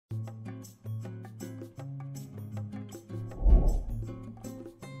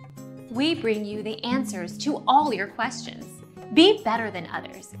we bring you the answers to all your questions. Be better than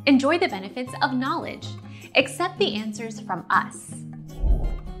others. Enjoy the benefits of knowledge. Accept the answers from us.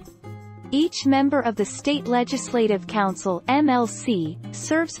 Each member of the State Legislative Council (MLC)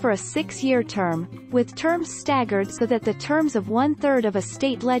 serves for a 6-year term, with terms staggered so that the terms of 1/3 of a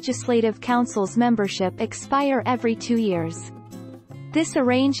State Legislative Council's membership expire every 2 years. This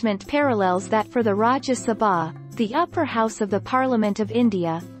arrangement parallels that for the Rajya Sabha, the upper house of the Parliament of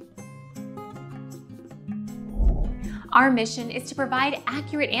India. Our mission is to provide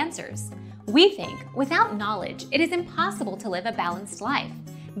accurate answers. We think without knowledge, it is impossible to live a balanced life.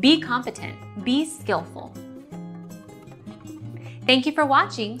 Be competent, be skillful. Thank you for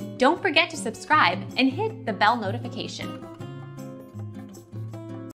watching. Don't forget to subscribe and hit the bell notification.